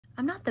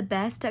I'm not the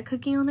best at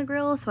cooking on the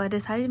grill, so I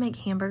decided to make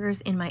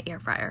hamburgers in my air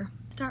fryer.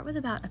 Start with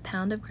about a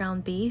pound of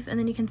ground beef, and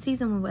then you can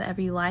season with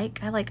whatever you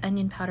like. I like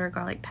onion powder,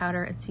 garlic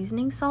powder, and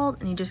seasoning salt,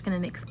 and you're just gonna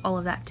mix all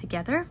of that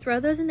together. Throw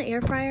those in the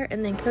air fryer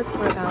and then cook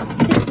for about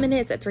 6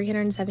 minutes at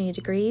 370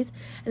 degrees.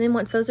 And then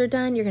once those are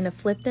done, you're gonna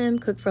flip them,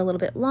 cook for a little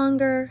bit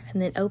longer,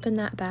 and then open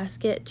that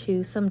basket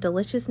to some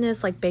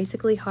deliciousness, like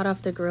basically hot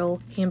off the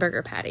grill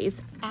hamburger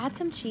patties. Add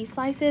some cheese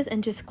slices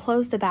and just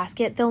close the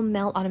basket. They'll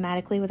melt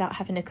automatically without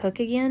having to cook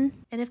again.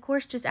 And of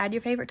course, just add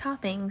your favorite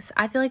toppings.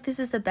 I feel like this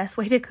is the best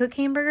way to cook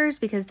hamburgers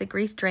because the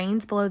grease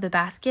drains below the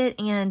basket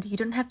and you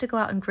don't have to go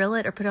out and grill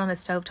it or put it on a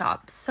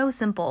stovetop. So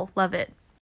simple. Love it.